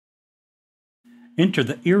Enter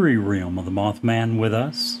the eerie realm of the Mothman with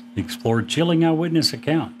us, explore chilling eyewitness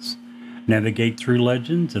accounts, navigate through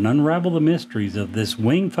legends, and unravel the mysteries of this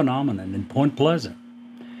winged phenomenon in Point Pleasant.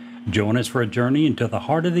 Join us for a journey into the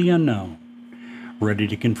heart of the unknown. Ready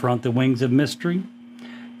to confront the wings of mystery?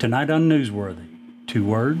 Tonight on Newsworthy, 2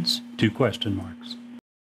 words, 2 question marks.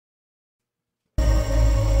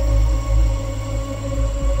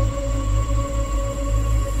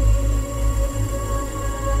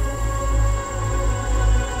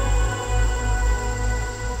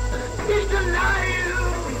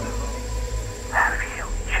 Have you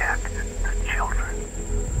checked the children?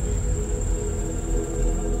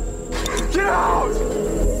 Get out!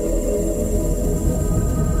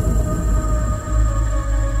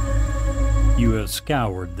 You have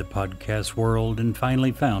scoured the podcast world and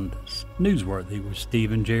finally found us, Newsworthy with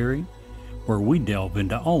Steve and Jerry, where we delve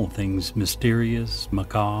into all things mysterious,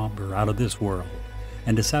 macabre, or out of this world,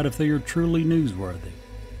 and decide if they are truly newsworthy.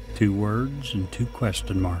 2 words and 2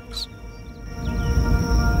 question marks.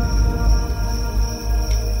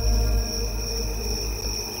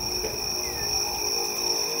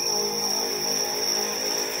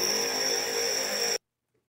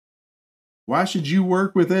 Why should you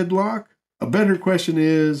work with Ed Locke? A better question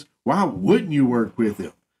is, why wouldn't you work with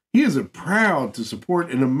him? He is proud to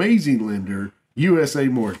support an amazing lender, USA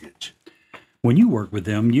Mortgage. When you work with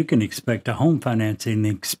them, you can expect a home financing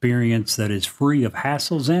experience that is free of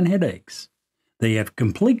hassles and headaches. They have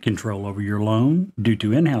complete control over your loan due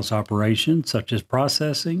to in-house operations such as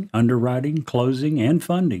processing, underwriting, closing, and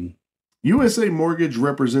funding. USA Mortgage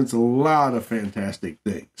represents a lot of fantastic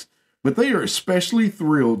things, but they are especially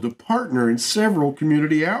thrilled to partner in several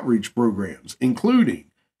community outreach programs, including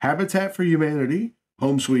Habitat for Humanity,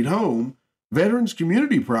 Home Sweet Home, Veterans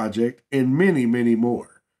Community Project, and many, many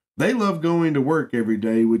more. They love going to work every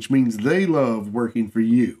day, which means they love working for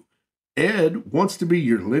you. Ed wants to be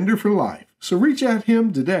your lender for life, so reach out to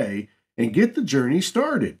him today and get the journey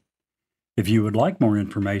started. If you would like more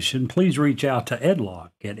information, please reach out to Ed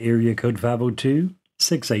Locke at area code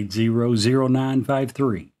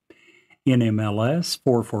 502-680-0953. NMLS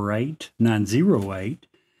 448908,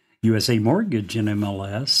 USA Mortgage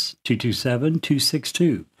NMLS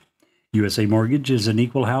 227262. USA Mortgage is an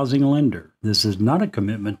equal housing lender. This is not a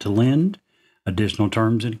commitment to lend. Additional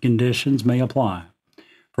terms and conditions may apply.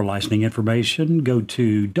 For licensing information, go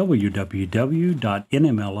to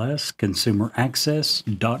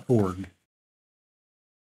www.nmlsconsumeraccess.org.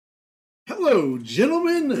 Hello,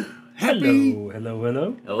 gentlemen. Happy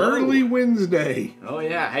Hello. early Wednesday. Oh,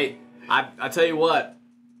 yeah. Hey, I tell you what.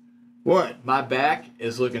 What? My back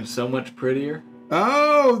is looking so much prettier.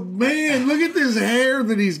 Oh, man, look at this hair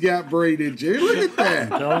that he's got braided, Jay. Look at that.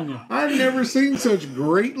 Telling you. I've never seen such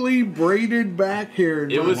greatly braided back hair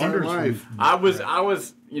in It my was entire life. I was,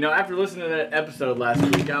 after listening to that episode last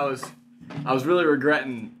week, I was really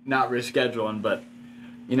regretting not rescheduling, but,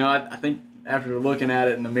 I think after looking at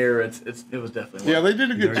it in the mirror, it was definitely. Yeah, they did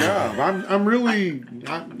a good job. I'm really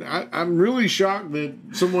shocked that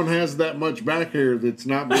someone has that much back hair that's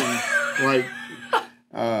not been like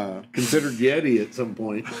considered Yeti at some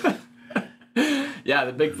point. Yeah,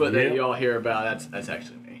 the Bigfoot that you all hear about, that's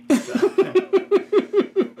actually me. So.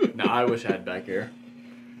 No, I wish I had back hair.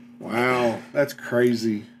 Wow, that's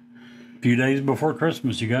crazy. A few days before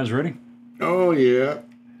Christmas, you guys ready? Oh yeah.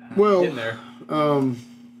 Well, In there.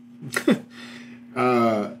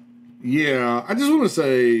 Yeah, I just want to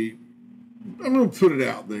say, I'm going to put it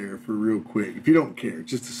out there for real quick, if you don't care,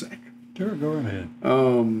 just a second. Sure, go ahead.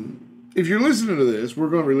 If you're listening to this, we're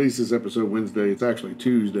going to release this episode Wednesday. It's actually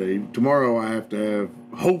Tuesday. Tomorrow I have to have,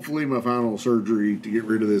 hopefully, my final surgery to get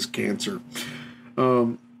rid of this cancer.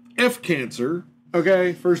 F cancer,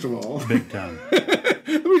 okay, first of all. Big time.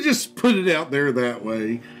 Let me just put it out there that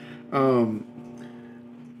way. And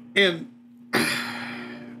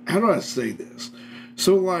how do I say this?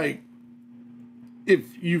 So, like,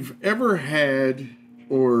 if you've ever had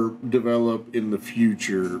or develop in the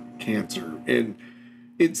future cancer, and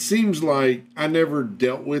it seems like I never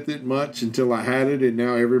dealt with it much until I had it, and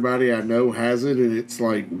now everybody I know has it, and it's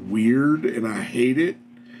like weird, and I hate it.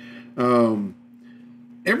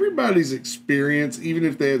 Everybody's experience, even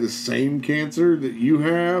if they have the same cancer that you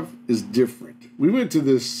have, is different. We went to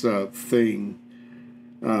this thing,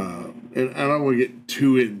 and I don't want to get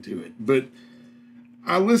too into it, but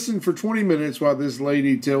I listened for 20 minutes while this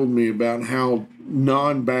lady told me about how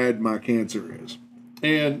non-bad my cancer is.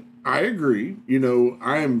 And I agree.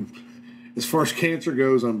 As far as cancer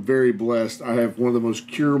goes, I'm very blessed. I have one of the most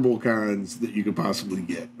curable kinds that you could possibly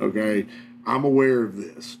get, okay? I'm aware of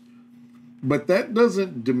this. But that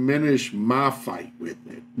doesn't diminish my fight with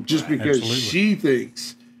it. Just because Absolutely. she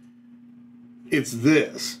thinks it's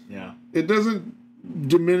this. Yeah. It doesn't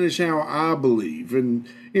diminish how I believe. And,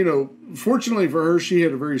 you know, fortunately for her, she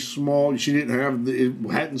had a very small, she didn't have, it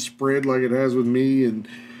hadn't spread like it has with me. And,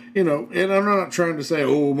 you know, and I'm not trying to say,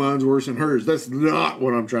 oh, mine's worse than hers. That's not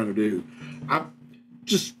what I'm trying to do. I'm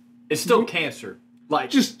just. It's still cancer. Like,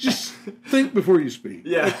 just think before you speak.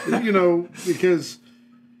 Yeah. You know, because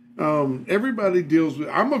everybody deals with,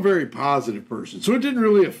 I'm a very positive person, so it didn't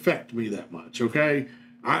really affect me that much, okay?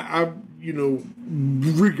 I you know,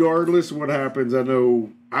 regardless of what happens, I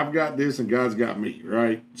know I've got this and God's got me,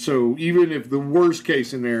 right? So even if the worst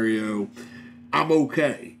case scenario, I'm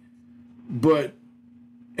okay. But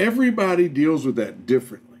everybody deals with that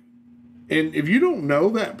differently. And if you don't know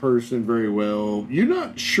that person very well, you're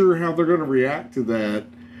not sure how they're going to react to that.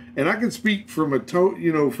 And I can speak from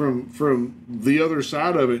from the other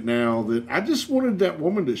side of it now, that I just wanted that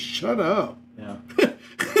woman to shut up. yeah.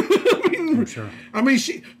 For sure. I mean,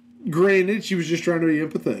 granted, she was just trying to be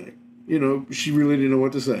empathetic. You know, she really didn't know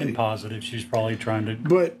what to say. And positive. She's probably trying to.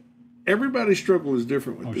 But everybody's struggle is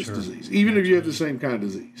different with this disease, even if you have the same kind of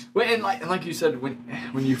disease. Well, and like you said,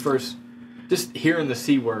 when you first, just hearing the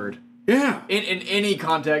C word. Yeah. In any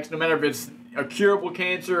context, no matter if it's a curable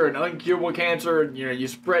cancer, an uncurable cancer, you know, you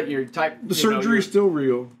spread your type. The surgery's still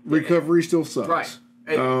real. Recovery still sucks.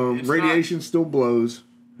 Right. Radiation still blows.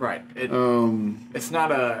 Right. It's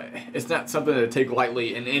not something to take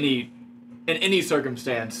lightly in any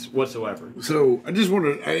circumstance whatsoever. So I just want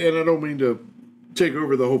to, and I don't mean to take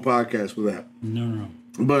over the whole podcast with that. No.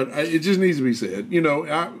 But it just needs to be said. You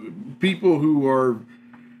know, people who are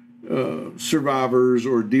survivors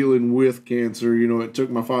or dealing with cancer, you know, it took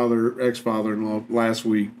my ex-father-in-law last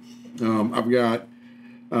week. I've got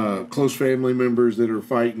close family members that are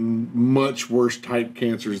fighting much worse type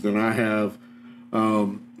cancers than I have.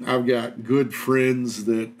 I've got good friends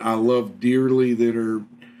that I love dearly that are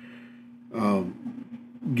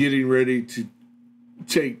getting ready to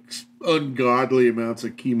take ungodly amounts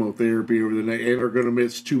of chemotherapy over the next, and are going to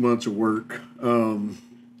miss 2 months of work.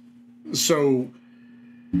 So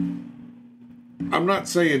I'm not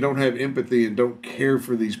saying don't have empathy and don't care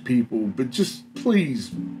for these people, but just please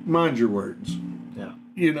mind your words. Yeah.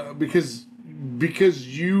 You know, because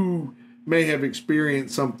you may have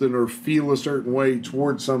experienced something or feel a certain way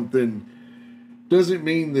towards something doesn't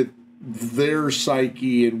mean that their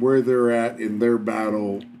psyche and where they're at in their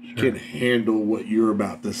battle can handle what you're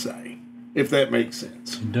about to say, if that makes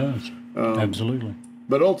sense. It does. Absolutely.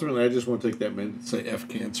 But ultimately, I just want to take that minute and say F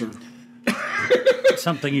cancer.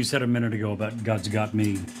 Something you said a minute ago about God's got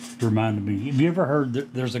me reminded me. Have you ever heard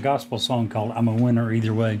there's a gospel song called I'm a Winner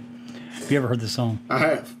Either Way? Have you ever heard the song? I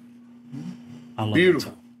have. I love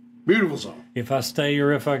Beautiful. it. Beautiful song. If I stay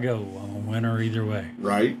or if I go, I'm a winner either way.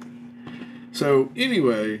 Right. So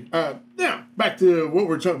anyway, now back to what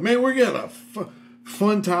we're talking. Man, we got a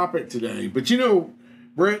fun topic today. But you know,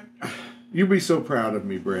 Brett, you'll be so proud of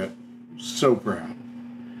me, Brett. So proud.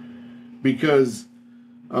 Because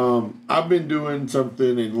I've been doing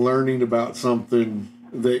something and learning about something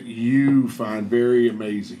that you find very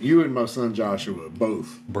amazing. You and my son Joshua,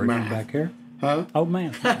 both. Bringing math. back here? Huh? Oh,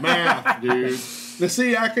 man. Math, dude. Now,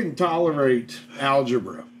 see, I can tolerate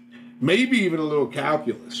algebra. Maybe even a little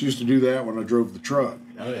calculus. Used to do that when I drove the truck.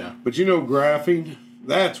 Oh, yeah. But you know, graphing,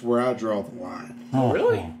 that's where I draw the line. Oh,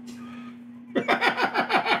 Really?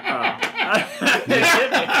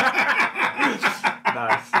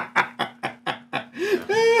 Nice.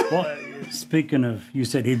 Well, speaking of, you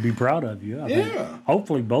said he'd be proud of you. I think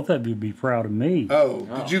hopefully both of you be proud of me. Oh,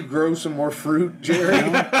 did you grow some more fruit, Jerry?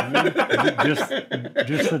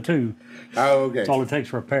 just the two. Oh, okay. That's all it takes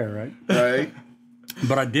for a pair, right? Right.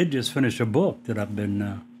 But I did just finish a book that I've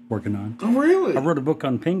been working on. Oh, really? I wrote a book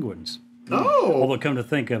on penguins. Oh. Although, come to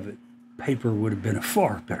think of it, paper would have been a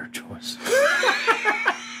far better choice.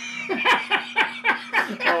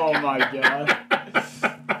 Oh, my God.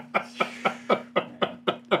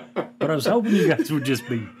 But I was hoping you guys would just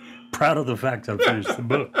be proud of the fact I finished the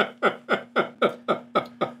book.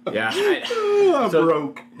 Yeah. I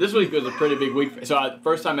broke. This week was a pretty big week. So,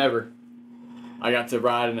 first time ever, I got to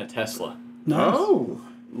ride in a Tesla. Nice. Oh.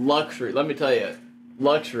 Luxury. Let me tell you,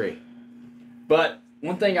 luxury. But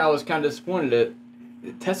one thing I was kind of disappointed at,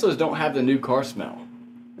 Teslas don't have the new car smell.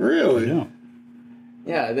 Really? Yeah.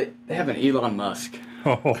 Yeah, they have an Elon Musk.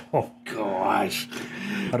 Oh, Gosh.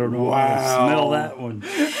 I don't know how to smell that one.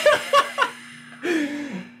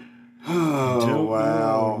 Oh,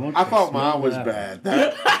 wow. I thought mine was bad.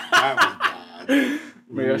 That was bad.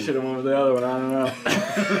 Maybe I should have went with the other one. I don't know.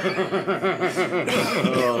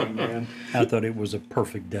 Oh, man. I thought it was a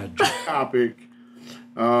perfect dad joke. Topic.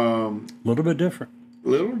 A little bit different.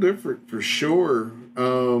 Little different for sure.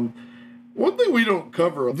 One thing we don't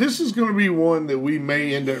cover, this is going to be one that we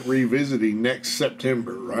may end up revisiting next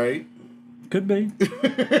September, right? Could be.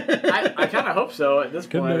 I kind of hope so at this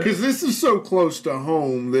point. Because this is so close to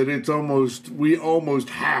home that we almost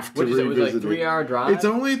have to What is it? It was revisit like 3-hour drive? It's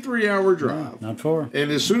only a 3-hour drive. Not far.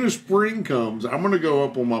 And as soon as spring comes, I'm going to go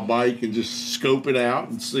up on my bike and just scope it out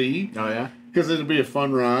and see. Oh, yeah? Because it'll be a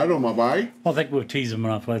fun ride on my bike. I think we'll tease them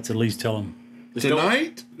enough. Let's at least tell them. Just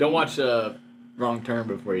Tonight? Don't watch Wrong Turn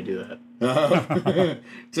before you do that.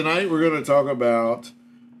 Tonight we're going to talk about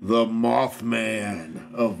the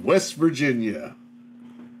Mothman of West Virginia.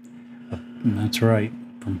 That's right.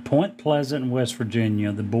 From Point Pleasant, West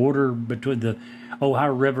Virginia, the border between the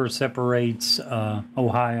Ohio River separates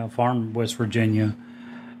Ohio from West Virginia.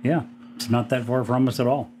 Yeah, it's not that far from us at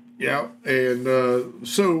all. Yeah, and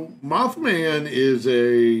so Mothman is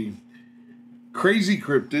a crazy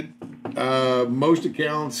cryptid. Most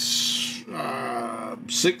accounts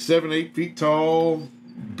 6, 7, 8 feet tall,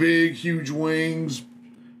 big, huge wings,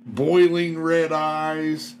 boiling red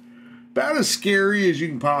eyes, about as scary as you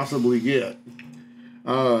can possibly get.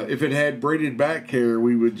 If it had braided back hair,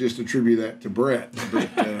 we would just attribute that to Brett. But,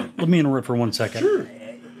 Let me interrupt for 1 second. Sure.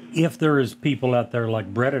 If there is people out there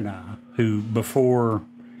like Brett and I who, before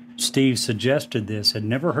Steve suggested this, had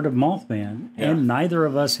never heard of Mothman, and neither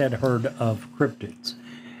of us had heard of cryptids,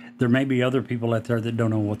 there may be other people out there that don't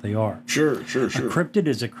know what they are. Sure. A cryptid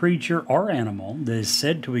is a creature or animal that is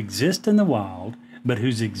said to exist in the wild, but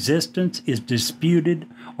whose existence is disputed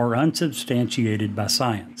or unsubstantiated by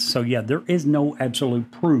science. So, yeah, there is no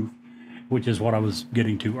absolute proof, which is what I was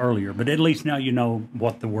getting to earlier. But at least now you know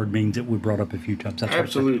what the word means that we brought up a few times. That's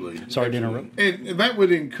Absolutely. Sorry to interrupt. And that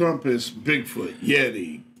would encompass Bigfoot,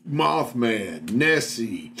 Yeti, Mothman,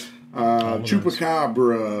 Nessie,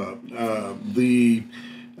 Chupacabra, the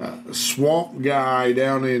swamp guy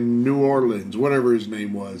down in New Orleans, whatever his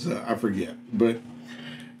name was, I forget. But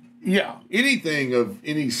yeah, anything of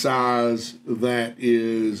any size that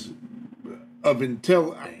is of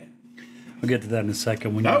intelligence. We'll get to that in a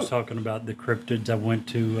second. When you were talking about the cryptids, I went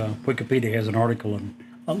to Wikipedia has an article and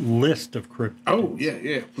a list of cryptids. Oh,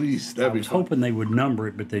 yeah, please. I That'd be was fun. hoping they would number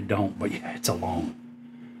it, but they don't. But yeah, it's a long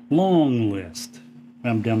list.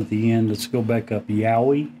 I'm down at the end. Let's go back up.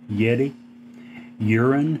 Yowie, Yeti,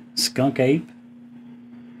 Urine, Skunk Ape,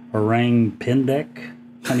 Orang Pendek,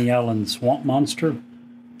 Honey Island Swamp Monster,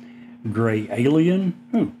 Gray Alien.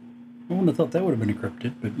 I wouldn't have thought that would have been a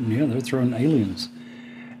cryptid, but yeah, they're throwing aliens.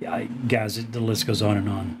 Yeah, guys, the list goes on and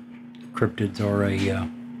on. Cryptids are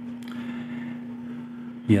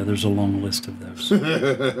there's a long list of those.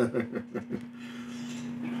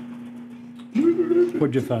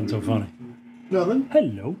 What'd you find so funny? Nothing.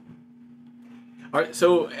 Hello. All right,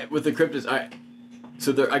 so with the cryptids, I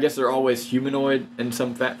guess they're always humanoid in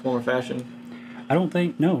some form or fashion. I don't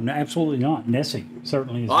think, no, absolutely not. Nessie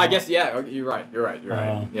certainly is. Oh, I guess, yeah, you're right.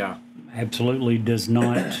 Yeah. Absolutely does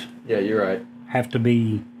not Yeah, you're right. have to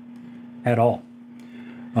be at all.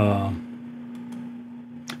 But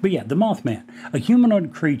yeah, the Mothman, a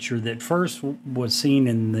humanoid creature that first was seen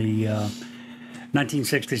in the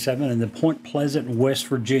 1967 in the Point Pleasant, West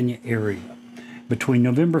Virginia area between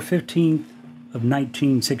November 15th of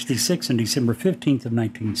 1966 and December 15th of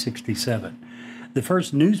 1967. The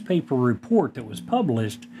first newspaper report that was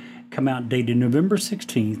published came out dated November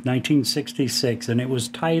 16th, 1966, and it was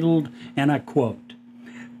titled, and I quote,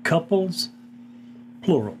 "Couples,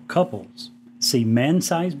 plural, couples, see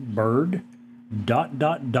man-sized bird, ...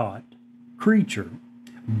 creature, ...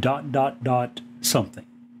 something,"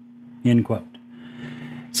 end quote.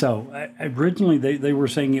 So originally they were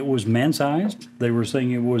saying it was man-sized. They were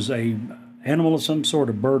saying it was a animal of some sort,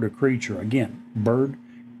 a bird, a creature. Again, bird,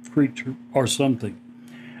 creature, or something.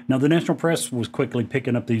 Now, the national press was quickly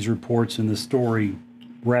picking up these reports, and the story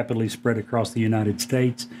rapidly spread across the United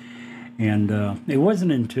States. And it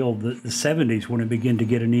wasn't until the 70s when it began to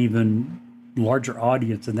get an even larger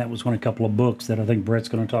audience, and that was when a couple of books that I think Brett's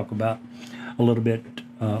going to talk about a little bit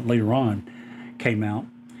later on came out.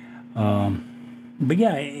 But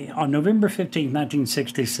yeah, on November 15th,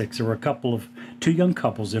 1966, there were two young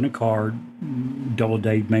couples in a car, double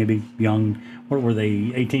date maybe, young, what were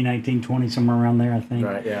they, 18, 19, 20, somewhere around there, I think.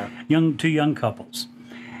 Right, yeah. Two young couples.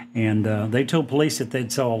 And they told police that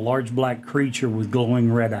they'd saw a large black creature with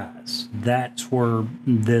glowing red eyes. That's where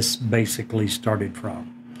this basically started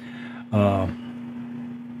from.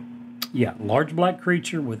 Large black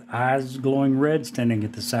creature with eyes glowing red standing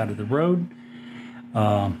at the side of the road.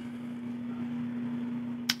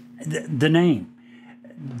 The name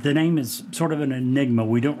is sort of an enigma.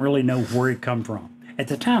 We don't really know where it come from. At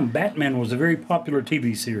the time, Batman was a very popular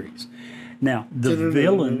TV series. Now, the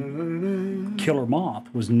villain Killer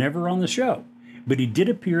Moth, was never on the show, but he did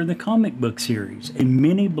appear in the comic book series, and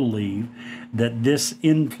many believe that this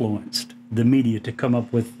influenced the media to come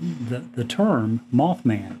up with the term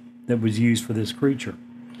Mothman that was used for this creature.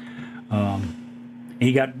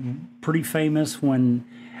 He got pretty famous when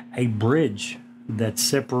a bridge that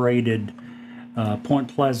separated Point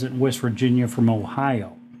Pleasant, West Virginia from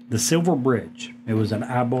Ohio, the Silver Bridge, it was an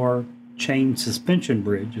I-bar chain suspension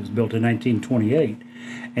bridge. It was built in 1928,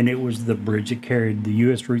 and it was the bridge that carried the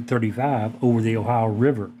U.S. Route 35 over the Ohio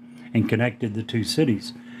River and connected the two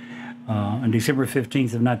cities. On December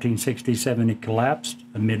 15th of 1967, it collapsed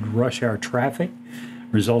amid rush hour traffic,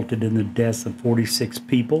 resulted in the deaths of 46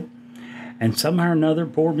 people, and somehow or another,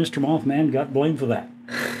 poor Mr. Mothman got blamed for that.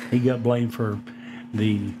 He got blamed for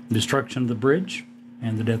the destruction of the bridge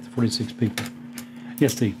and the death of 46 people.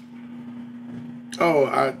 Yes, Steve.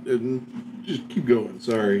 Oh, just keep going.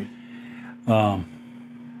 Sorry. Yeah,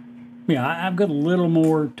 I've got a little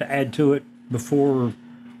more to add to it before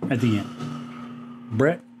at the end.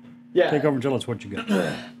 Brett, take over and tell us what you got.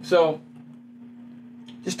 So,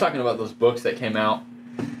 just talking about those books that came out.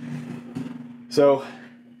 So,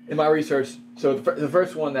 in my research, the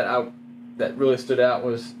first one that really stood out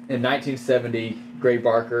was in 1970. Gray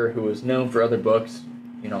Barker, who was known for other books,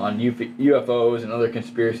 on UFOs and other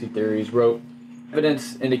conspiracy theories, wrote,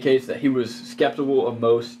 "Evidence indicates that he was skeptical of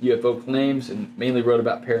most UFO claims and mainly wrote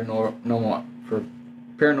about paranormal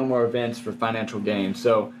events for financial gain."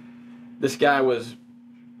 So this guy was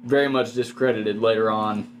very much discredited later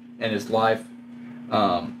on in his life.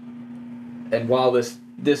 And while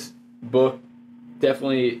this book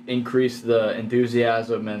definitely increased the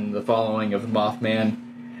enthusiasm and the following of the Mothman,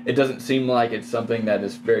 it doesn't seem like it's something that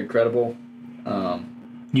is very credible.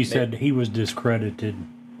 You said he was discredited.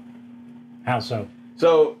 How so?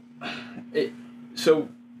 So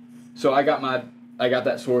I got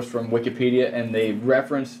that source from Wikipedia, and they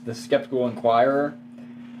referenced the Skeptical Inquirer,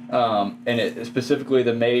 and it specifically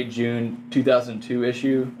the May-June 2002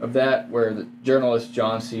 issue of that, where the journalist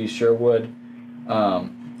John C. Sherwood,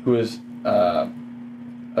 who is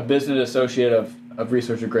a business associate of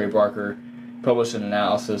researcher Gray Barker, published an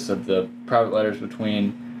analysis of the private letters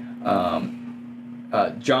between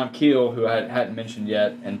John Keel, who I hadn't mentioned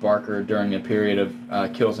yet, and Barker during a period of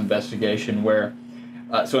Keel's investigation where,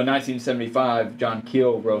 so in 1975, John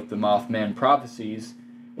Keel wrote the Mothman Prophecies,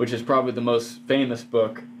 which is probably the most famous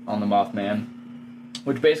book on the Mothman,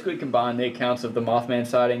 which basically combined the accounts of the Mothman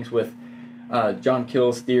sightings with John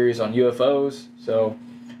Keel's theories on UFOs. So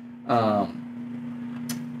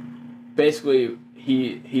basically,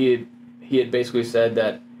 he had basically said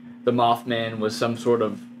that the Mothman was some sort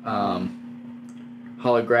of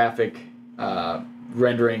holographic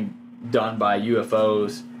rendering done by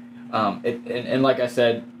UFOs. And like I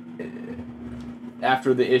said,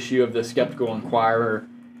 after the issue of the Skeptical Inquirer,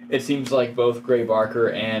 it seems like both Gray Barker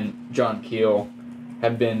and John Keel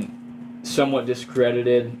have been somewhat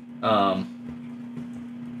discredited.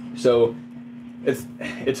 So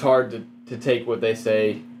it's hard to take what they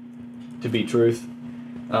say to be truth.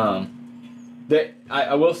 I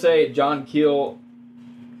will say John Keel,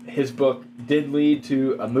 his book did lead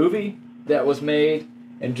to a movie that was made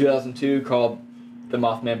in 2002 called The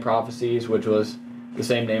Mothman Prophecies, which was the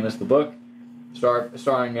same name as the book,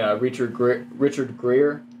 starring Richard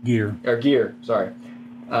Gere. Sorry.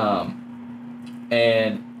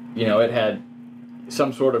 And, it had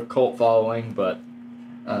some sort of cult following, but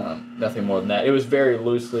nothing more than that. It was very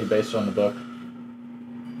loosely based on the book.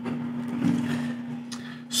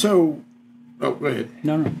 So, go ahead.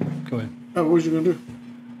 No, go ahead. Oh, what was you going to do?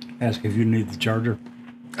 Ask if you need the charger.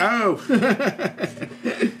 Oh.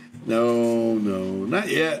 No, not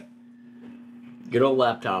yet. Good old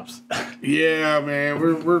laptops. Yeah, man,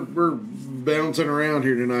 we're bouncing around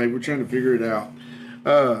here tonight. We're trying to figure it out.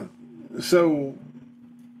 So,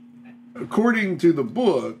 according to the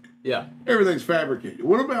book, yeah, everything's fabricated.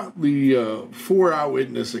 What about the 4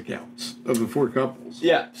 eyewitness accounts of the 4 couples?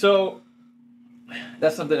 Yeah, so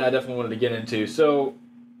that's something I definitely wanted to get into. So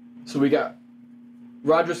we got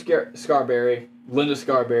Roger Scarberry, Linda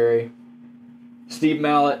Scarberry, Steve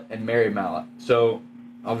Mallett, and Mary Mallett. So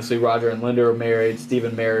obviously Roger and Linda were married. Steve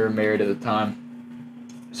and Mary were married at the time.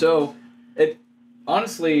 So it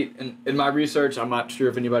honestly, in my research, I'm not sure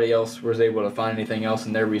if anybody else was able to find anything else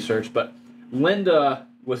in their research, but Linda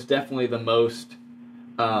was definitely the most.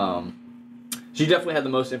 She definitely had the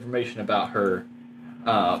most information about her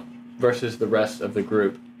versus the rest of the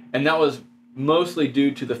group, and that was mostly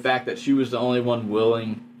due to the fact that she was the only one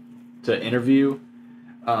willing to interview.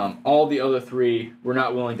 All the other 3 were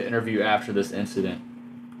not willing to interview after this incident.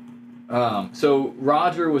 So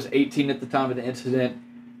Roger was 18 at the time of the incident.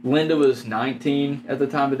 Linda was 19 at the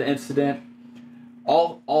time of the incident.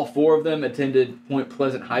 All four of them attended Point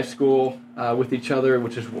Pleasant High School with each other,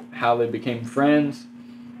 which is how they became friends.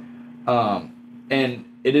 And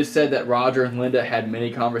it is said that Roger and Linda had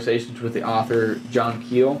many conversations with the author John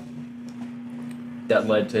Keel that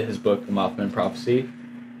led to his book, The Mothman Prophecy.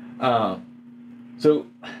 So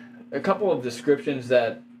a couple of descriptions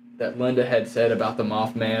that Linda had said about the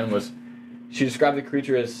Mothman was, she described the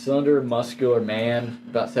creature as slender, muscular man,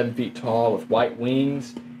 about 7 feet tall, with white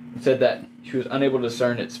wings, and said that she was unable to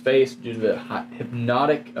discern its face due to the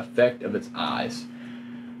hypnotic effect of its eyes.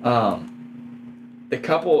 The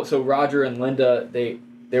couple, so Roger and Linda, they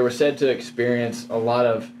were said to experience a lot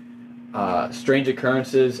of strange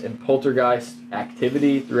occurrences and poltergeist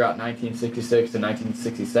activity throughout 1966 to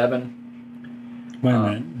 1967. Wait a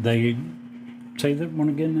minute. They say that one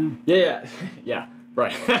again now? Yeah,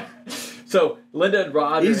 right. So Linda and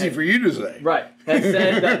Roger, Easy for you to say. right, had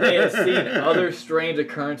said that they had seen other strange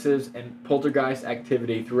occurrences and poltergeist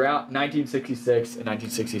activity throughout 1966 and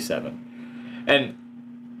 1967, and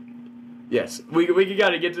yes, we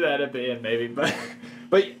got to get to that at the end maybe, but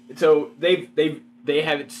so they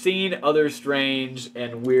have seen other strange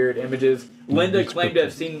and weird images. Linda claimed to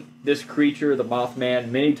have seen this creature, the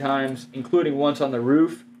Mothman, many times, including once on the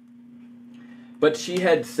roof. But she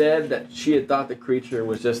had said that she had thought the creature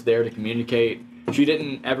was just there to communicate. She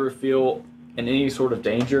didn't ever feel in any sort of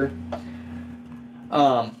danger.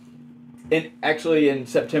 Actually, in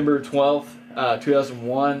September 12th,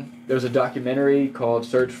 2001, there was a documentary called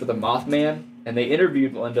Search for the Mothman, and they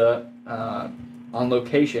interviewed Linda on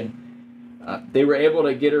location. They were able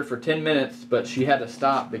to get her for 10 minutes, but she had to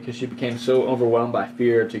stop because she became so overwhelmed by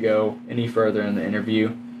fear to go any further in the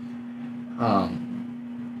interview.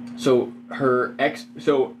 So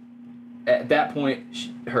at that point,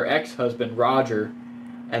 her ex-husband Roger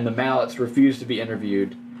and the Mallets refused to be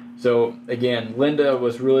interviewed. So again, Linda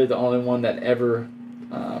was really the only one that ever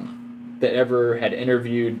had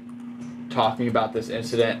interviewed talking about this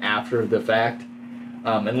incident after the fact.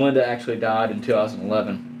 And Linda actually died in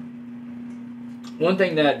 2011. One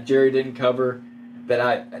thing that Jerry didn't cover that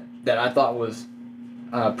I thought was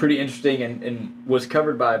pretty interesting and was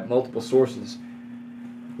covered by multiple sources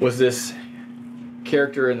was this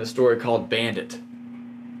character in the story called Bandit.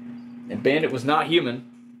 And Bandit was not human.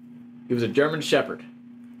 He was a German Shepherd.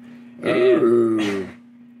 And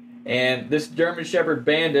this German Shepherd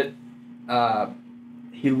Bandit,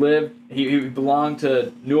 he belonged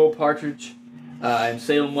to Newell Partridge in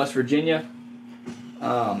Salem, West Virginia.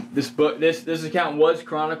 This account was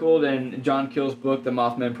chronicled in John Keel's book, The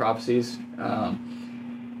Mothman Prophecies.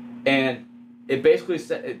 And it basically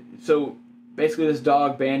said, basically this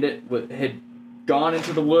dog Bandit had gone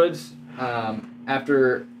into the woods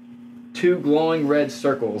after 2 glowing red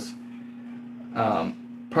circles.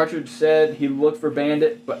 Partridge said he looked for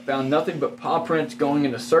Bandit but found nothing but paw prints going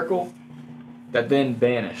in a circle that then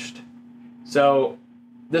vanished. So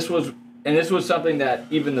this was something that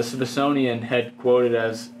even the Smithsonian had quoted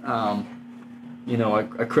as a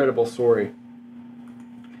credible story.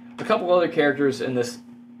 A couple other characters in this,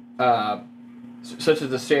 such as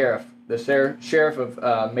the sheriff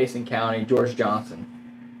of Mason County, George Johnson.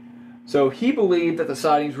 So he believed that the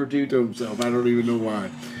sightings were due to himself. I don't even know why.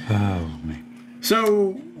 Oh, man.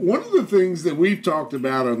 So one of the things that we've talked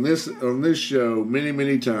about on this show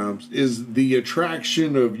many times is the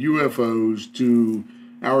attraction of UFOs to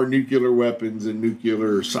our nuclear weapons and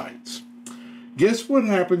nuclear sites. Guess what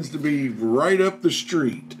happens to be right up the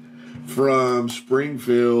street from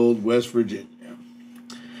Springfield, West Virginia?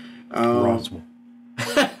 Roswell.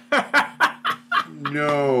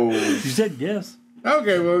 No. You said yes.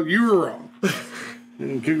 Okay, well, you were wrong.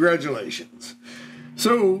 And congratulations.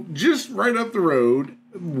 So, just right up the road,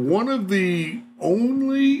 one of the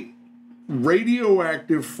only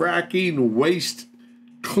radioactive fracking waste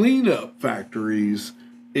cleanup factories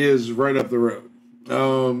is right up the road.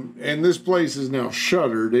 And this place is now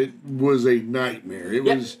shuttered. It was a nightmare.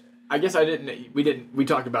 I guess we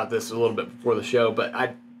talked about this a little bit before the show, but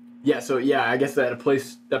I guess that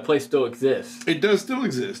place still exists. It does still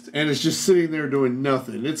exist, and it's just sitting there doing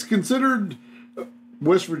nothing. It's considered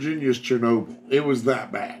West Virginia's Chernobyl. It was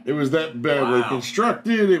that bad. It was that badly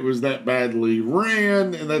constructed. It was that badly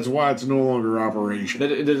ran, and that's why it's no longer operational.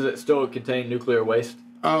 Does it still contain nuclear waste?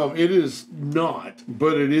 It is not,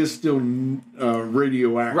 but it is still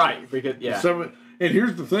radioactive. Right, because and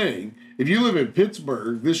here's the thing. If you live in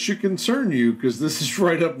Pittsburgh, this should concern you because this is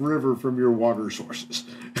right upriver from your water sources.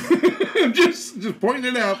 just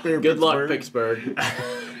pointing it out there, Good luck, Pittsburgh.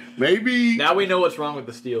 Maybe. Now we know what's wrong with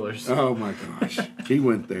the Steelers. Oh, my gosh. He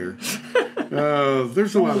went there.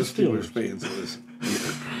 There's a lot of Steelers fans in this.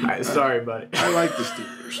 Sorry, buddy. I like the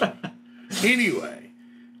Steelers. Anyway,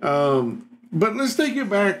 but let's take it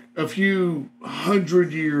back a few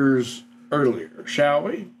 100 years earlier, shall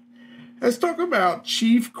we? Let's talk about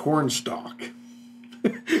Chief Cornstalk.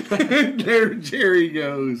 There Jerry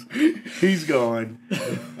goes. He's gone.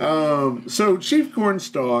 So Chief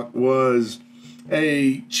Cornstalk was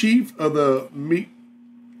a chief of the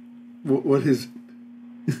what is?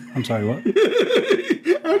 I'm sorry, what?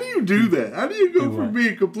 How do you do that? How do you go Do from what?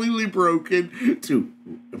 being completely broken to?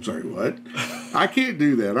 I'm sorry, what? I can't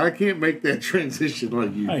do that. I can't make that transition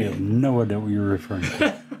like you. I can. have no idea what you're referring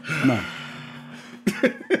to. No.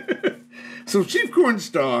 So Chief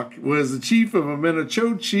Cornstalk was the chief of a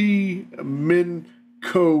Minkoochi.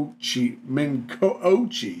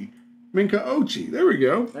 There we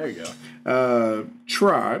go. There you go.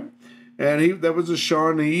 Tribe, and that was a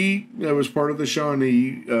Shawnee. That was part of the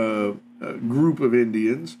Shawnee group of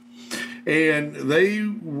Indians, and they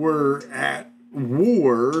were at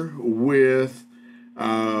war with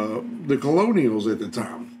the colonials at the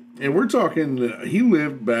time. And we're talking. He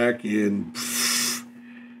lived back in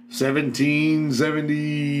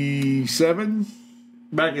 1777,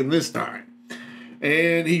 back in this time,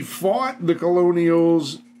 and he fought the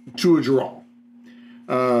colonials to a draw.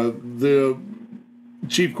 The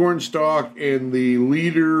Chief Cornstalk and the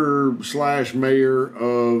leader / mayor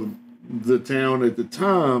of the town at the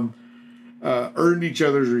time earned each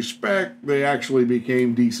other's respect. They actually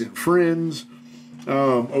became decent friends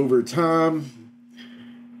over time.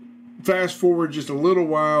 Fast forward just a little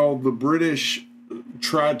while, the British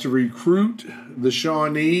tried to recruit the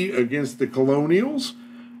Shawnee against the colonials.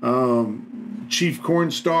 Chief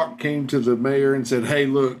Cornstalk came to the mayor and said, "Hey,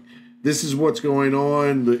 look, this is what's going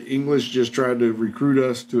on. The English just tried to recruit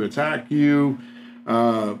us to attack you.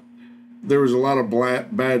 There was a lot of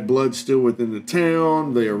bad blood still within the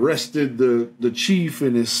town. They arrested the chief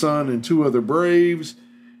and his son and 2 other braves.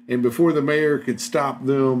 And before the mayor could stop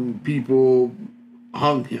them, people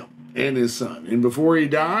hung him and his son. And before he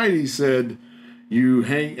died, he said,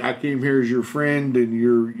 I came here as your friend, and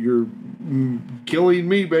you're killing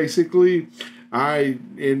me, basically.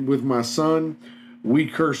 And with my son, we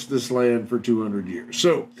cursed this land for 200 years.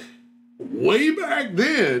 So way back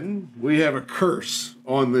then, we have a curse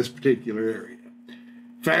on this particular area.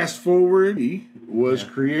 Fast forward, he was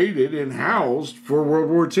created and housed for World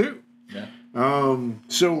War II. Yeah.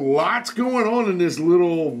 So lots going on in this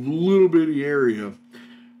little bitty area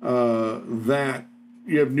that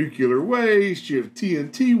you have nuclear waste, you have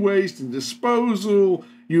TNT waste and disposal,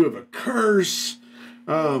 you have a curse.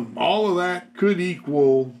 All of that could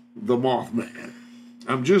equal the Mothman.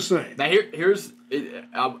 I'm just saying. Now here's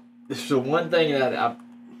so one thing that I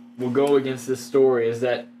will go against this story is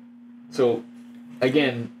that, so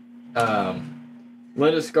again,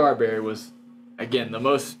 Linda Scarberry was again the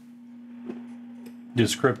most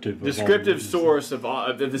Descriptive source of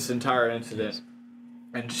this entire incident,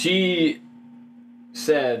 and she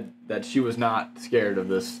said that she was not scared of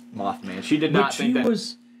this Mothman. She did not think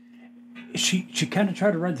that. She kind of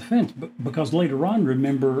tried to ride the fence, but because later on,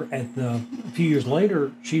 remember, a few years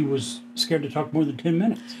later, she was scared to talk more than 10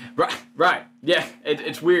 minutes. Right. Yeah,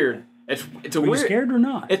 it's weird. It's a Were weird. you scared or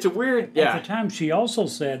not? It's a weird. Yeah. At the time, she also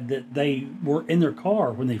said that they were in their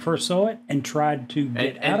car when they first saw it and tried to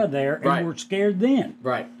get out of there and were scared then.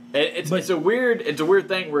 Right. It's a weird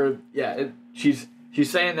thing where she's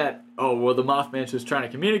saying that, oh well, the Mothman's just trying to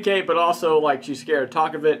communicate, but also like she's scared to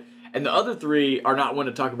talk of it, and the other 3 are not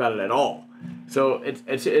willing to talk about it at all. So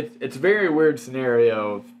it's a very weird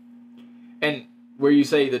scenario, and where you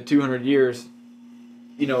say the 200 years,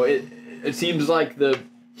 it seems like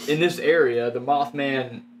in this area the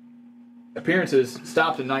Mothman appearances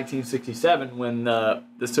stopped in 1967 when the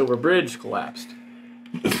Silver Bridge collapsed.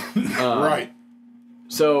 Right.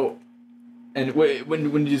 So, and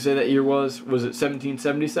when did you say that year was? Was it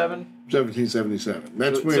 1777? 1777.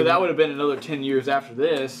 That's when. So that would have been another 10 years after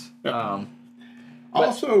this. Yep.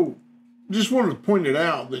 Also, just wanted to point it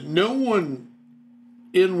out that no one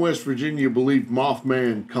in West Virginia believed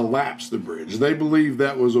Mothman collapsed the bridge. They believed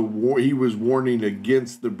that was he was warning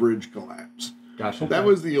against the bridge collapse. Gotcha. That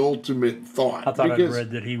was the ultimate thought. I thought I'd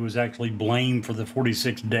read that he was actually blamed for the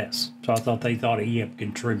 46 deaths. So I thought they thought he had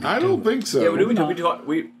contributed. I don't think so. Yeah,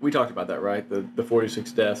 we talked about that, right? The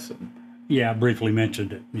 46 deaths. Yeah, I briefly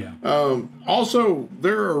mentioned it. Yeah. Also,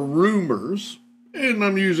 there are rumors, and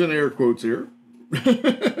I'm using air quotes here,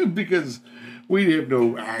 because we have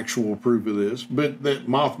no actual proof of this, but that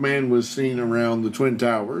Mothman was seen around the Twin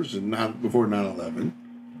Towers and not before 9/11.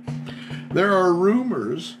 There are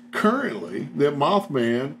rumors currently that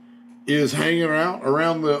Mothman is hanging out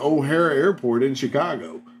around the O'Hare Airport in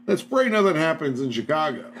Chicago. Let's pray nothing happens in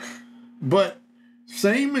Chicago. But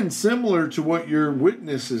same and similar to what your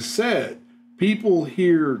witness has said, people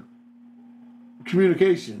hear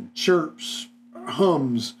communication, chirps,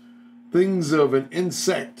 hums, things of an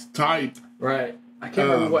insect type. Right. I can't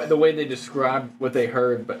remember the way they described what they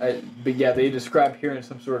heard, but yeah, they described hearing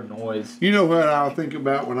some sort of noise. You know what I'll think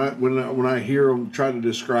about when I hear them try to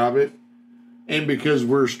describe it, and because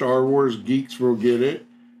we're Star Wars geeks, we'll get it.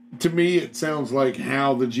 To me, it sounds like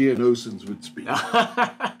how the Geonosians would speak.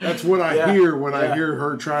 That's what I hear when I hear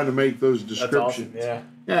her trying to make those descriptions. That's awesome.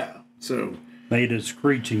 Yeah. So made a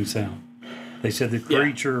screeching sound. They said the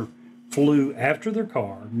creature flew after their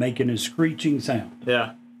car, making a screeching sound.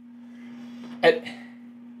 Yeah. And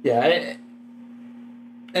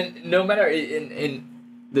no matter in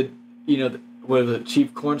the what was it,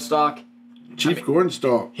 Chief Cornstalk?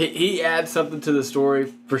 Cornstalk. He adds something to the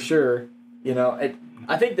story for sure.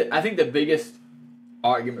 I think the biggest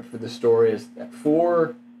argument for the story is that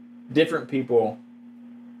 4 different people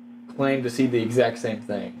claim to see the exact same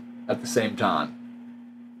thing at the same time.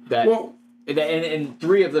 And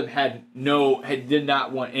 3 of them did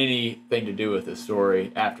not want anything to do with the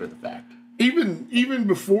story after the fact. Even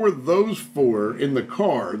before those 4 in the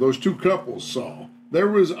car, those 2 couples saw, there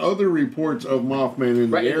was other reports of Mothman in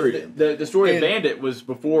the area. The story of Bandit was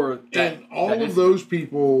before that. And all of those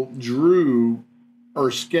people drew or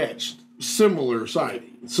sketched similar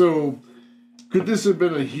sightings. So could this have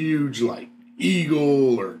been a huge,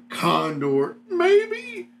 eagle or condor?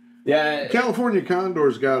 Maybe. Yeah. California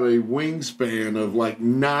condor's got a wingspan of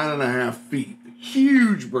 9.5 feet.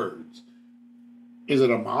 Huge birds. Is it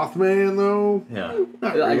a Mothman, though? Yeah.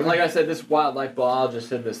 Really. Like I said, this wildlife biologist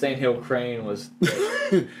said the Sand Hill crane was...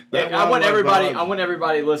 I want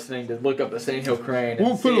everybody listening to look up the Sand Hill crane.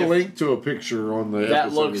 We'll put a link to a picture on the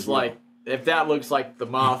episode. If that looks like the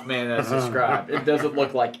Mothman as described, it doesn't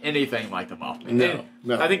look like anything like the Mothman.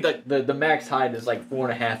 No. I think that the max height is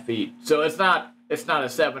 4.5 feet. So it's not a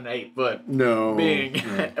 7-8 foot being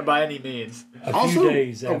by any means. A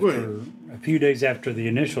few days after the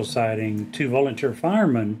initial sighting, 2 volunteer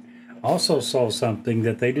firemen also saw something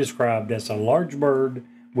that they described as a large bird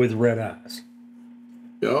with red eyes.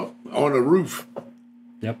 Yep, on a roof.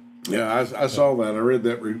 Yep. Yeah, I saw that. I read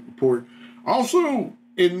that report. Also,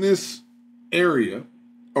 in this area,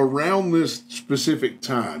 around this specific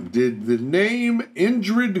time, did the name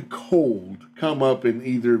Indrid Cold come up in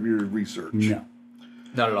either of your research? No.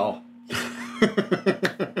 Not at all.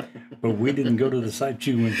 But we didn't go to the site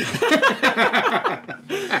you went to.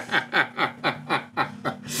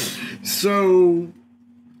 So,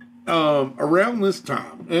 around this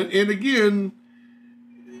time, and again,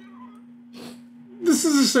 this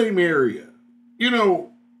is the same area.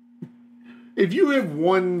 If you have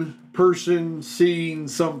one person seeing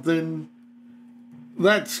something,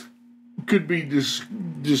 that could be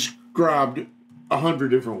described 100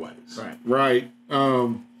 different ways. Right?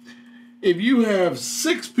 If you have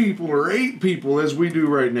 6 people or 8 people, as we do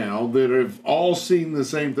right now, that have all seen the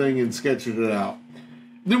same thing and sketched it out,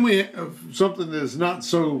 then we have something that's not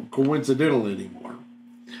so coincidental anymore.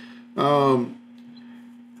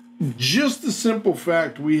 Just the simple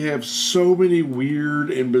fact we have so many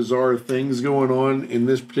weird and bizarre things going on in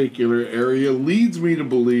this particular area leads me to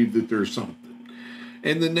believe that there's something.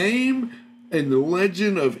 And the name and the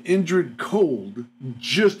legend of Indrid Cold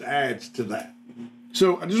just adds to that.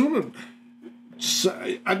 So I just want to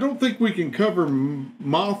say, I don't think we can cover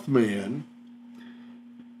Mothman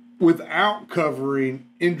without covering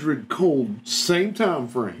Indrid Cold. Same time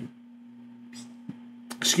frame.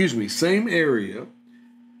 Same area.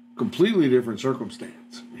 Completely different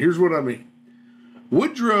circumstance. Here's what I mean.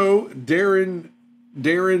 Woodrow Darren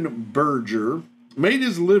Berger made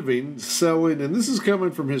his living selling, and this is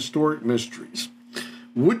coming from Historic Mysteries.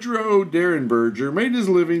 Woodrow Darren Berger made his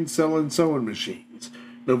living selling sewing machines.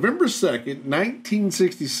 November 2nd,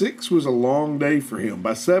 1966 was a long day for him.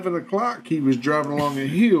 By 7 o'clock, he was driving along a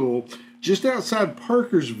hill just outside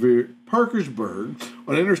Parkersburg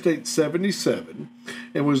on Interstate 77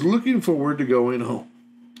 and was looking forward to going home.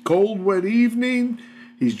 Cold, wet evening.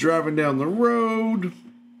 He's driving down the road.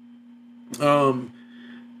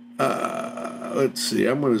 Let's see.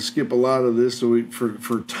 I'm going to skip a lot of this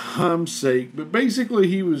for time's sake. But basically,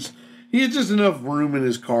 he had just enough room in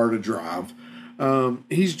his car to drive.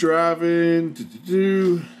 He's driving.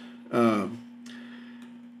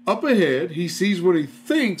 Up ahead, he sees what he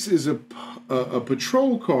thinks is a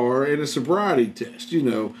patrol car and a sobriety test.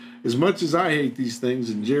 As much as I hate these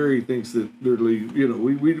things, and Jerry thinks that they're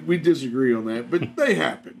we disagree on that, but they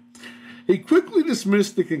happen. He quickly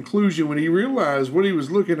dismissed the conclusion when he realized what he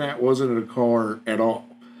was looking at wasn't a car at all.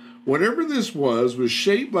 Whatever this was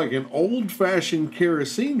shaped like an old-fashioned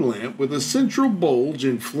kerosene lamp with a central bulge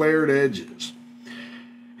and flared edges.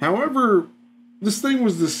 However, this thing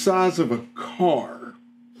was the size of a car,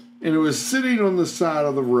 and it was sitting on the side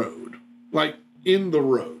of the road, like in the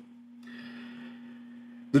road.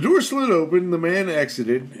 The door slid open, the man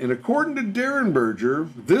exited, and according to Darren Berger,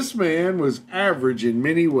 this man was average in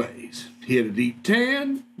many ways. He had a deep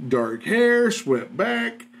tan, dark hair, swept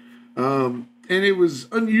back, and it was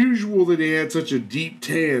unusual that he had such a deep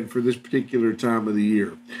tan for this particular time of the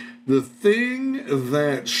year. The thing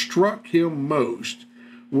that struck him most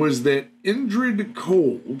was that Indrid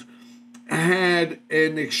Cold had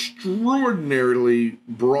an extraordinarily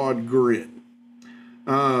broad grin.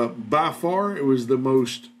 By far, it was the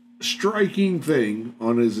most striking thing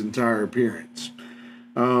on his entire appearance.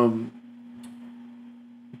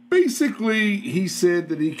 Basically, he said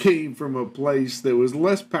that he came from a place that was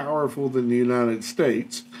less powerful than the United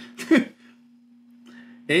States.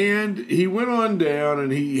 And he went on down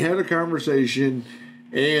and he had a conversation.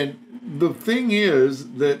 And the thing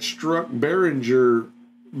is that struck Behringer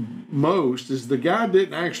most is the guy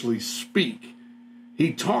didn't actually speak.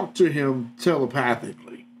 He talked to him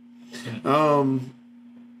telepathically. Both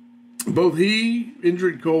he,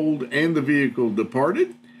 Indrid Cold, and the vehicle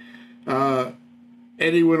departed.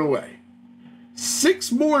 And he went away.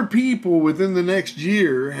 6 more people within the next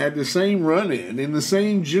year had the same run-in in the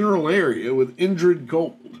same general area with Indrid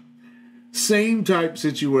Cold. Same type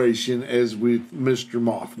situation as with Mr.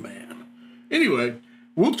 Mothman. Anyway,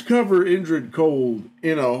 we'll cover Indrid Cold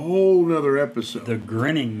in a whole nother episode. The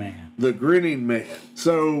Grinning Man. The Grinning Man.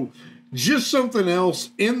 So, just something else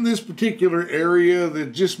in this particular area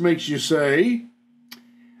that just makes you say...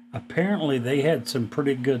 Apparently, they had some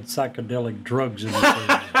pretty good psychedelic drugs in this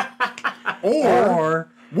area. Or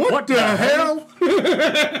what the hell?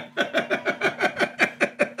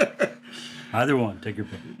 Either one. Take your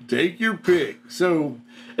pick. Take your pick. So,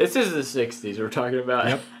 this is the 60s we're talking about.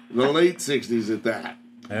 Yep. The late 60s at that.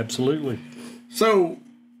 Absolutely. So,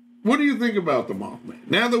 what do you think about the Mothman?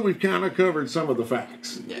 Now that we've kind of covered some of the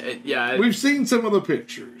facts. Yeah. We've seen some of the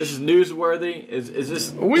pictures. This is newsworthy. Is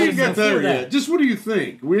this? We ain't got there that. yet. Just what do you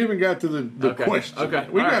think? We haven't got to the question. Okay.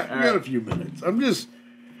 We All got right. a few minutes. I'm just...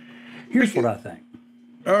 Here's what I think.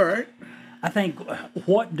 All right. I think,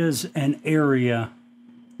 what does an area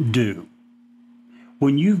do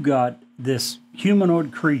when you've got this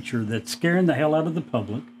humanoid creature that's scaring the hell out of the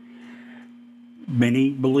public? Many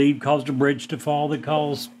believe caused a bridge to fall that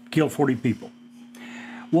killed 40 people.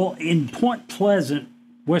 Well, in Point Pleasant,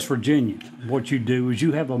 West Virginia, what you do is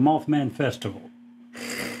you have a Mothman Festival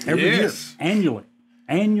every year, annually.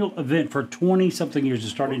 Annual event for 20-something years. It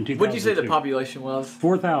started in 2002. What did you say the population was?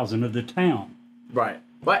 4,000 of the town. Right.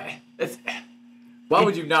 What? Why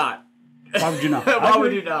would you not? Why would you not? Why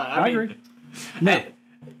would you not? I agree. Now,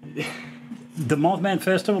 the Mothman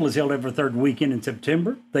Festival is held every third weekend in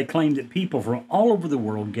September. They claim that people from all over the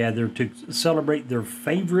world gather to celebrate their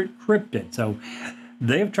favorite cryptid. So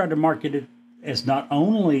they have tried to market it as not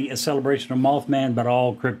only a celebration of Mothman, but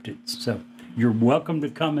all cryptids. So you're welcome to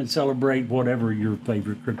come and celebrate whatever your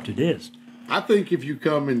favorite cryptid is. I think if you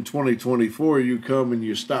come in 2024, you come and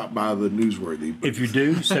you stop by the newsworthy. If you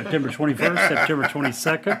do, September 21st, September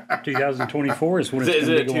 22nd, 2024 is when it's going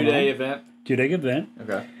to be going on. Is it a 2-day event? 2-day event.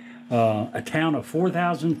 Okay. A town of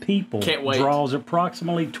 4,000 people Can't wait. draws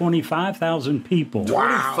approximately 25,000 people.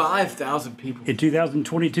 25,000 people. In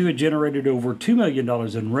 2022, it generated over $2 million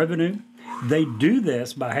in revenue. They do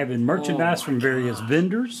this by having merchandise from various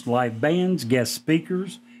vendors, live bands, guest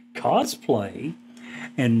speakers, cosplay,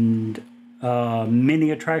 and many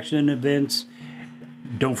attraction and events.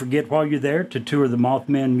 Don't forget, while you're there, to tour the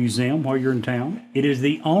Mothman Museum while you're in town. It is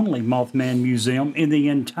the only Mothman museum in the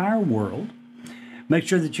entire world. Make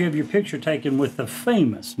sure that you have your picture taken with the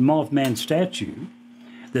famous Mothman statue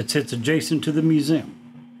that sits adjacent to the museum.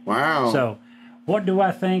 Wow. So, what do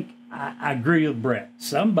I think? I agree with Brett.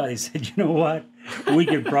 Somebody said, you know what? We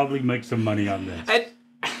could probably make some money on this.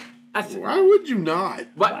 Why would you not?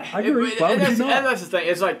 I agree. Why would you not? That's the thing.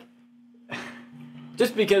 It's like,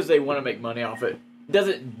 just because they want to make money off it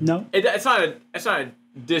doesn't. No. It's not a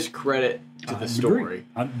discredit to the story.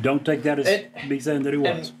 Don't take that as me saying that it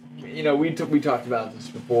was. And, you know, we talked about this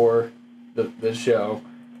before the show.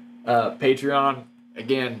 Patreon,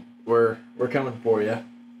 again, we're coming for you.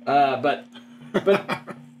 But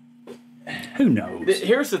who knows?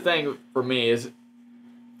 Here's the thing for me is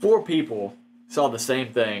 4 people saw the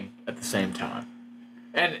same thing at the same time.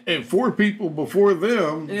 And 4 people before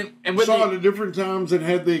them saw it at different times and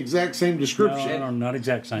had the exact same description. No, not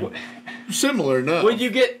exact same. Similar enough. Well,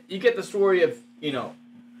 you get the story of, you know,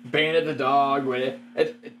 Bandit the dog.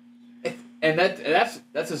 and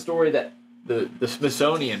that's a story that the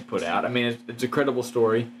Smithsonian put out. I mean, it's a credible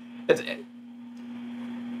story.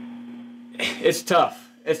 It's tough.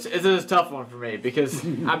 It's a tough one for me because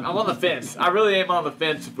I'm on the fence. I really am on the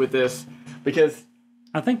fence with this because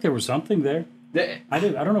I think there was something there. I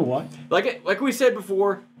don't know what. Like we said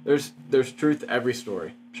before, there's truth to every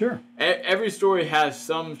story. Sure. Every story has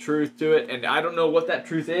some truth to it, and I don't know what that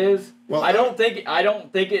truth is. Well, I don't think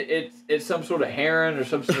it's some sort of heron or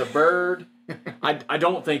some sort of bird. I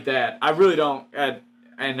don't think that. I really don't.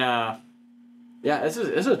 Yeah, this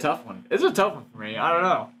is a tough one. It's a tough one for me. I don't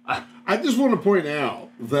know. I just want to point out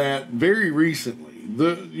that very recently,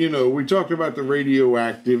 we talked about the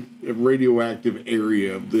radioactive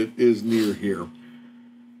area that is near here.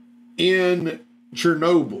 In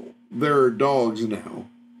Chernobyl, there are dogs now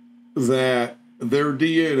that their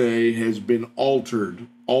DNA has been altered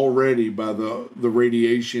already by the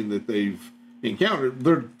radiation that they've encountered.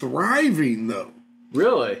 They're thriving, though.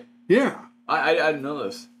 Really? Yeah. I didn't know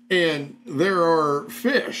this. And there are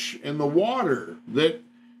fish in the water that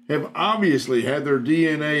have obviously had their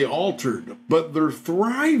DNA altered, but they're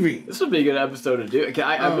thriving. This would be a good episode to do.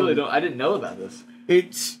 I really don't. I didn't know about this.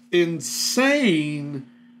 It's insane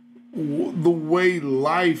the way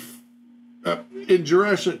life. In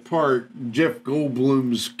Jurassic Park, Jeff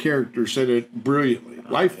Goldblum's character said it brilliantly.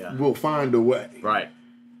 Life will find a way. Right.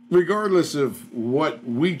 Regardless of what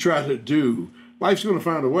we try to do, life's going to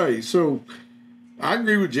find a way. So I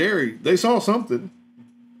agree with Jerry. They saw something.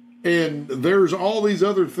 And there's all these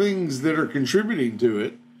other things that are contributing to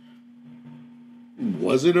it.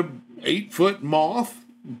 Was it a 8-foot moth?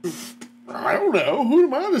 I don't know. Who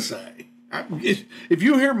am I to say? If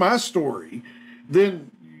you hear my story, then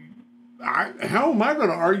how am I going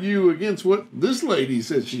to argue against what this lady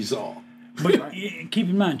said she saw? But keep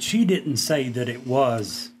in mind, she didn't say that it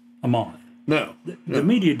was a moth. No. The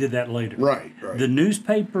media did that later. Right. The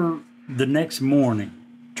newspaper the next morning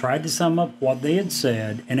tried to sum up what they had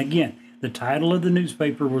said. And again, the title of the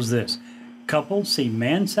newspaper was this: couple see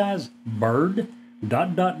man-sized bird, ...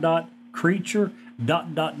 creature, ...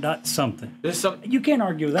 something. You can't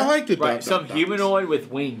argue with that. I like the right. Some humanoid with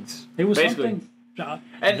wings. It was basically something.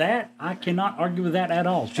 That I cannot argue with that at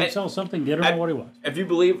all. She saw something. Didn't know what it was. If you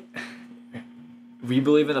believe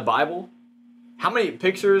in the Bible, how many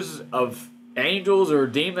pictures of angels or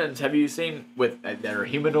demons have you seen that are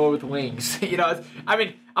humanoid with wings? I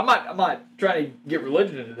mean, I'm not trying to get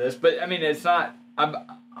religion into this, but I mean, it's not. I'm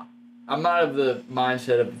not of the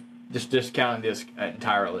mindset of just discounting this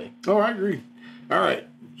entirely. Oh, I agree. All right.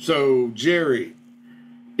 So, Jerry,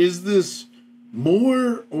 is this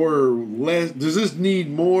more or less? Does this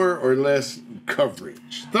need more or less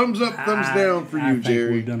coverage? Thumbs up, thumbs down for you, Jerry. I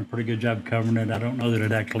think we've done a pretty good job covering it. I don't know that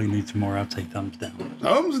it actually needs more. I'd say thumbs down.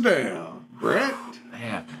 Thumbs down. Brett?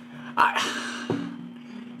 Man,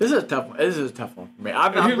 this is a tough one. This is a tough one for me.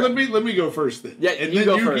 Let me go first then. Yeah, and you then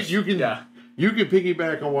go first. You can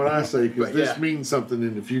piggyback on what I say because this means something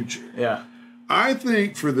in the future. Yeah. I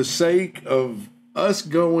think for the sake of us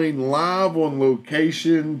going live on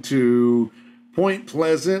location to Point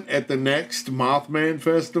Pleasant at the next Mothman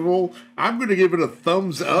Festival, I'm going to give it a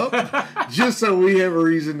thumbs up just so we have a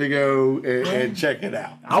reason to go and check it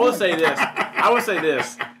out. I will say this.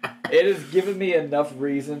 It has given me enough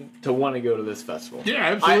reason to want to go to this festival.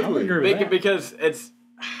 Yeah, absolutely. Because it's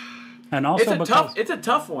and also it's a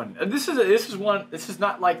tough one. This is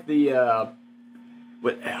not like the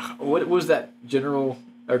what was that General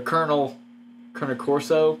or Colonel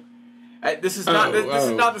Corso? This is not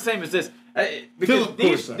the same as this.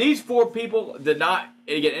 Because these four people did not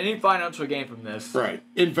get any financial gain from this. Right.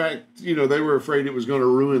 In fact, they were afraid it was going to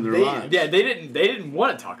ruin their lives. Yeah, they didn't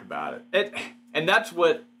want to talk about it. And that's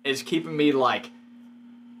what is keeping me like,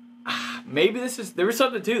 maybe there was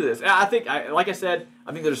something to this. I think, like I said,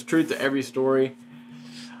 I think there's truth to every story.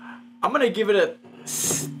 I'm going to give it a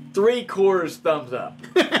 3/4 thumbs up.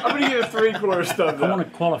 I'm going to give it a 3/4 thumbs up. I want to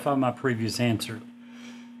qualify my previous answer.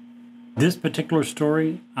 This particular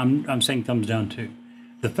story, I'm saying thumbs down to.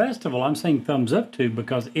 The festival, I'm saying thumbs up to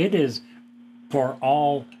because it is for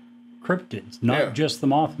all cryptids, not just the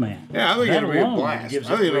Mothman. Yeah, I think it'll be a blast. I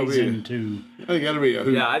think it'll be a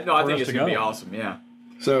hoot. Yeah, I think it's going to be awesome, yeah.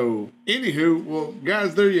 So, anywho, well,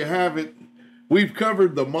 guys, there you have it. We've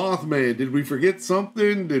covered the Mothman. Did we forget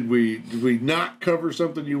something? Did we not cover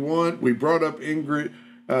something you want? We brought up Ingrid,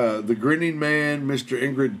 the Grinning Man, Mr.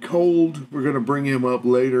 Ingrid Cold. We're going to bring him up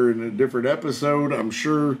later in a different episode, I'm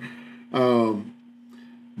sure.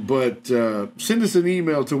 But send us an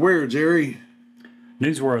email to where, Jerry?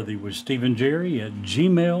 Newsworthy with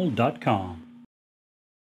StephenJerry@gmail.com.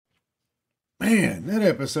 Man, that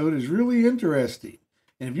episode is really interesting.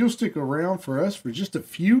 And if you'll stick around for us for just a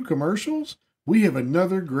few commercials, we have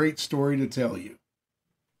another great story to tell you.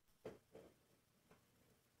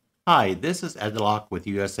 Hi, this is Edlock with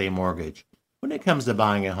USA Mortgage. When it comes to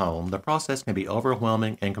buying a home, the process can be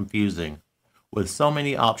overwhelming and confusing. With so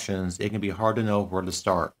many options, it can be hard to know where to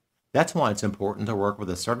start. That's why it's important to work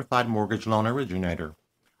with a certified mortgage loan originator.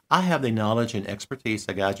 I have the knowledge and expertise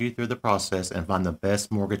to guide you through the process and find the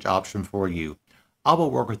best mortgage option for you. I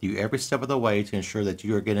will work with you every step of the way to ensure that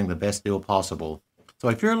you are getting the best deal possible. So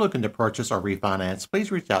if you're looking to purchase or refinance,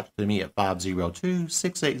 please reach out to me at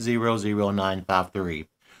 502-680-0953.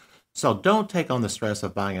 So don't take on the stress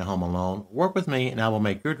of buying a home alone. Work with me and I will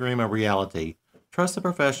make your dream a reality. Trust the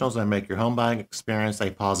professionals and make your home buying experience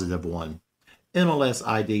a positive one. MLS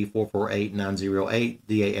ID 448908,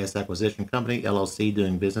 DAS Acquisition Company, LLC,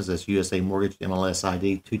 doing business as USA Mortgage, MLS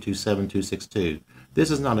ID 227262. This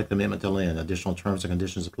is not a commitment to lend. Additional terms and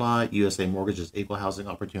conditions apply. USA Mortgage is equal housing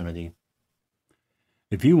opportunity.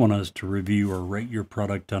 If you want us to review or rate your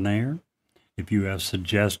product on air, if you have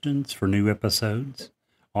suggestions for new episodes,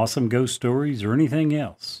 awesome ghost stories, or anything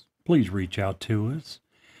else, please reach out to us.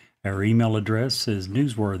 Our email address is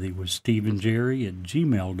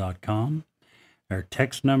newsworthywithsteveandjerry@gmail.com. Our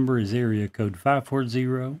text number is area code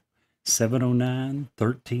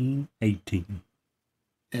 540-709-1318.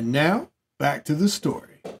 And now, back to the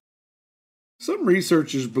story. Some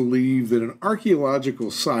researchers believe that an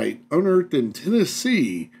archaeological site unearthed in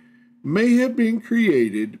Tennessee may have been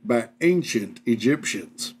created by ancient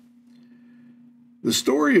Egyptians. The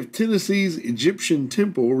story of Tennessee's Egyptian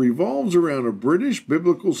temple revolves around a British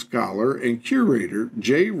biblical scholar and curator,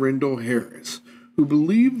 J. Rendell Harris, who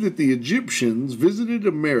believed that the Egyptians visited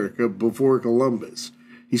America before Columbus.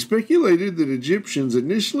 He speculated that Egyptians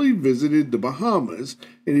initially visited the Bahamas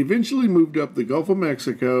and eventually moved up the Gulf of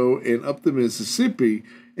Mexico and up the Mississippi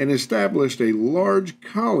and established a large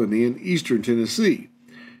colony in eastern Tennessee.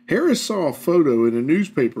 Harris saw a photo in a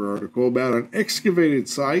newspaper article about an excavated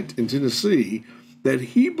site in Tennessee that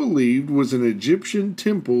he believed was an Egyptian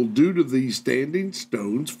temple due to the standing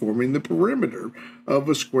stones forming the perimeter of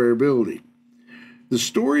a square building. The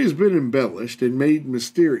story has been embellished and made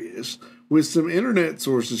mysterious, with some internet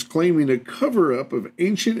sources claiming a cover-up of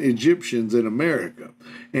ancient Egyptians in America,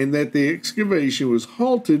 and that the excavation was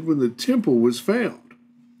halted when the temple was found.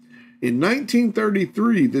 In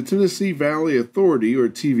 1933, the Tennessee Valley Authority, or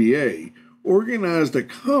TVA, organized a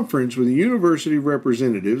conference with university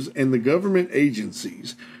representatives and the government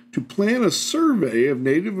agencies to plan a survey of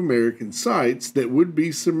Native American sites that would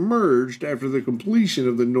be submerged after the completion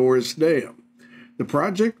of the Norris Dam. The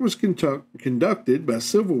project was conducted by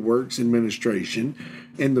Civil Works Administration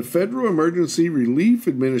and the Federal Emergency Relief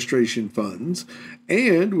Administration funds,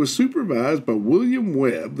 and was supervised by William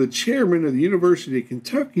Webb, the chairman of the University of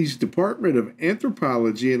Kentucky's Department of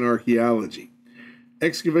Anthropology and Archaeology.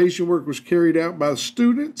 Excavation work was carried out by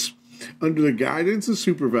students under the guidance of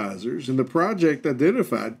supervisors, and the project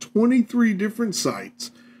identified 23 different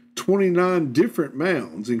sites, 29 different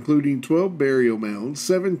mounds, including 12 burial mounds,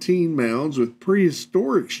 17 mounds with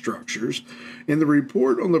prehistoric structures, and the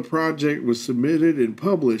report on the project was submitted and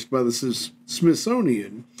published by the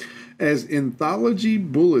Smithsonian as Anthology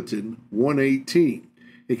Bulletin 118.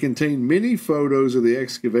 It contained many photos of the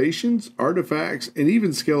excavations, artifacts, and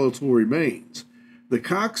even skeletal remains. The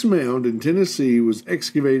Cox Mound in Tennessee was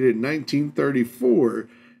excavated in 1934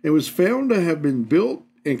 and was found to have been built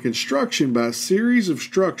in construction by a series of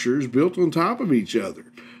structures built on top of each other,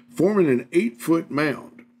 forming an 8-foot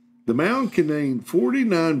mound. The mound contained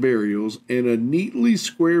 49 burials and a neatly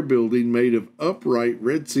square building made of upright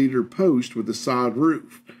red cedar posts with a sod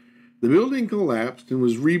roof. The building collapsed and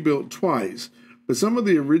was rebuilt twice, but some of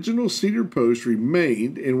the original cedar posts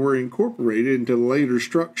remained and were incorporated into later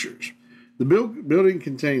structures. The building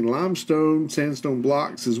contained limestone, sandstone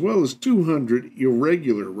blocks, as well as 200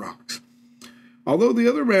 irregular rocks. Although the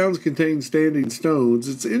other mounds contained standing stones,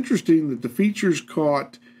 it's interesting that the features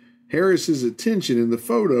caught Harris's attention in the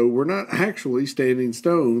photo were not actually standing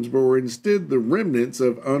stones, but were instead the remnants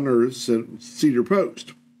of unearthed cedar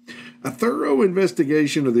posts. A thorough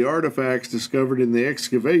investigation of the artifacts discovered in the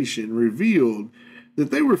excavation revealed that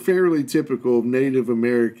they were fairly typical of Native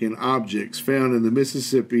American objects found in the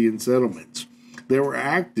Mississippian settlements. They were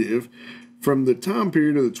active from the time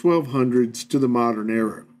period of the 1200s to the modern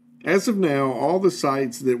era. As of now, all the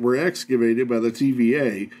sites that were excavated by the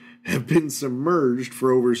TVA have been submerged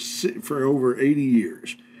for over 80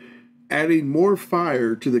 years, adding more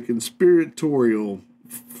fire to the conspiratorial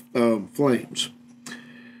flames.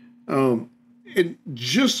 And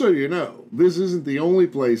just so you know, this isn't the only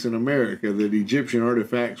place in America that Egyptian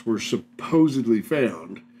artifacts were supposedly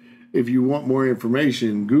found. If you want more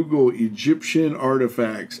information, Google Egyptian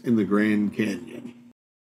artifacts in the Grand Canyon.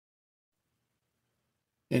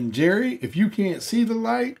 And Jerry, if you can't see the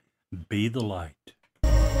light, Be the light.